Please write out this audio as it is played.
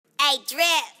Hey,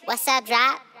 Drip. What's up,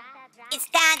 Drop? It's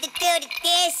time to do the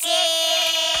dishes.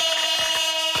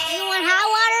 You want hot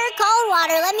water or cold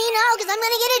water? Let me know, because I'm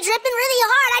going to get it dripping really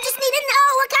hard. I just need to know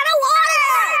what kind of water.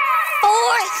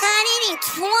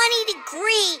 420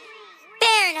 degree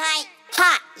Fahrenheit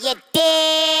hot, you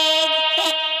dig?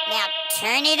 Now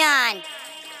turn it on.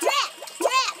 Drip,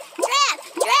 drip, drip,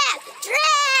 drip,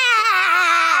 drip.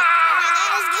 Oh my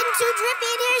God, it's getting too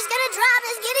drippy in here. It's going to drop.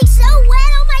 It's getting so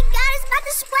wet. Oh my God, it's about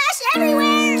to splash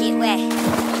everywhere. Get wet.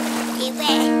 Get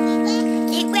wet.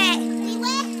 Get wet.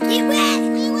 Get wet.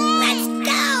 Let's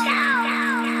go.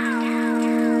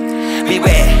 Be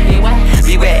wet.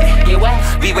 Be wet. Get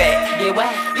wet. Be wet. Get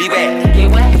wet. Be wet. Get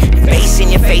wet. Bass in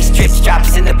your face, drips,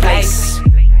 drops in the place.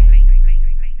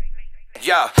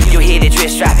 Yo, you hear the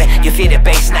drip dropping, you feel the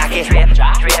bass knocking.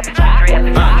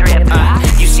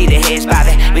 You see the heads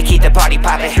bobbing, we keep the party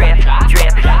popping.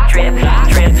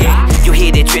 You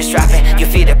hear the drip dropping, you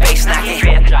feel the bass knocking.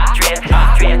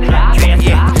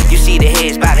 You see the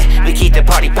heads bobbing, we keep the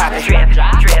party popping. Be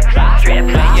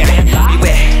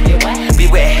wet, be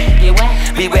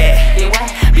wet, be wet,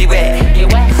 be wet, be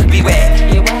wet, be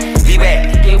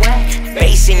wet, be wet.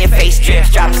 Bass in your face,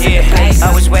 drips, drops in the place.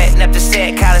 Always wetting up the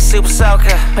set, call it super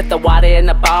soaker. Put the water in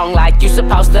the bong like you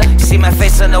supposed to. See my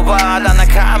face on the wall on the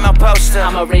caramel poster.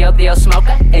 I'm a real deal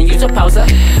smoker, and you supposed to.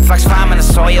 Fox farm in the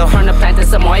soil, Turn the plant to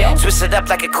some oil. twist it up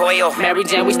like a coil. Mary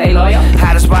Jane, we stay loyal.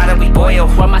 Hottest water, we boil.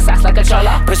 Wear my socks like a cholo.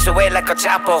 Push away like a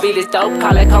chapo. Beat is dope,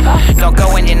 call it cocoa. Don't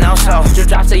go in your nose-hole. Drip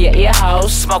drops to your ear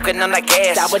holes. Smoking them like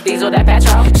gas. Stop with diesel, that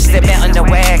petrol. Slip it on the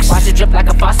wax. Watch it drip like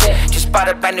a faucet. Just bought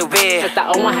a brand new beer, Just the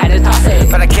old one had to toss it.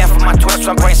 but I can't for my Twitch,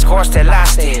 my brain scores still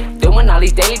lost it. Doing all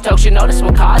these daily talks, you notice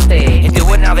what cost it. And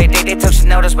doing all they daily talks, you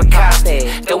notice what cost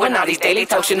it. Doing all these daily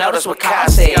talks, you notice what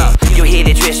cost it. You hear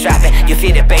the drip dropping, you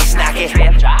feel the bass knocking.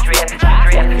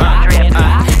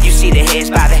 You see the heads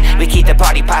bobbing, we keep the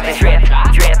party popping. You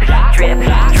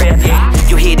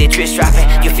hear the drip dropping,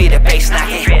 you feel the bass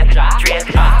knocking.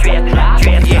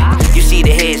 You see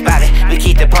the heads bobbing, we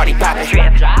keep the party popping. Be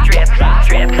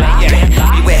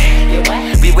wet,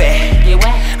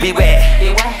 be wet, be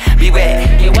wet, be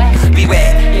wet, be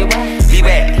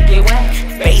wet, be wet.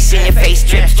 Bass in your face,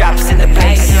 drips, drops in the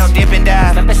place. No dip and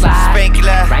dive, Slip and slide.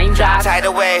 sprinkler, Raindrop.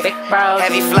 tidal wave, Big bros.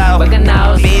 heavy flow, Booger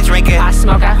nose. beer drinker, Hot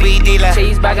smoker. weed dealer,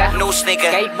 Cheeseburger. new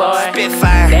sneaker, Skateboard.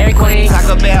 Spitfire, Dairy Queen.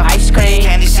 Taco Bell, Ice cream.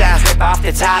 candy shop, Drip off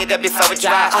the top. Hit up before we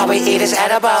drop. All we eat is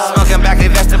edibles. Smoking back the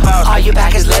vegetables. All you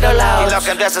back is little D-Loc lows.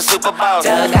 S.Dub, a Super Bowl.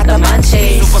 Doug got the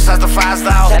munchies. Supersize the fries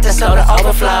though. Let the soda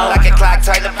overflow. Like a clock,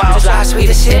 tighten the The bows. drop sweet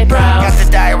as shit, bro. Got the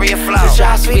diarrhea flow. The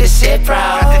drop sweet as shit, bro.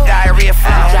 Got the diarrhea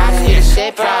flow. Drop sweet as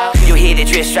shit, bro. You hear the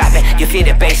drip dropping, you feel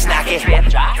the bass knocking.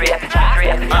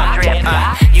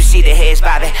 You see the heads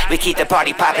bobbing, we keep the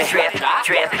party popping.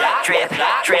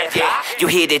 You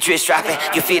hear the drip dropping,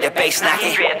 you feel the bass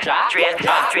knocking.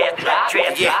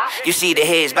 You see the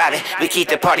heads bobbing, we keep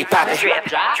the party popping.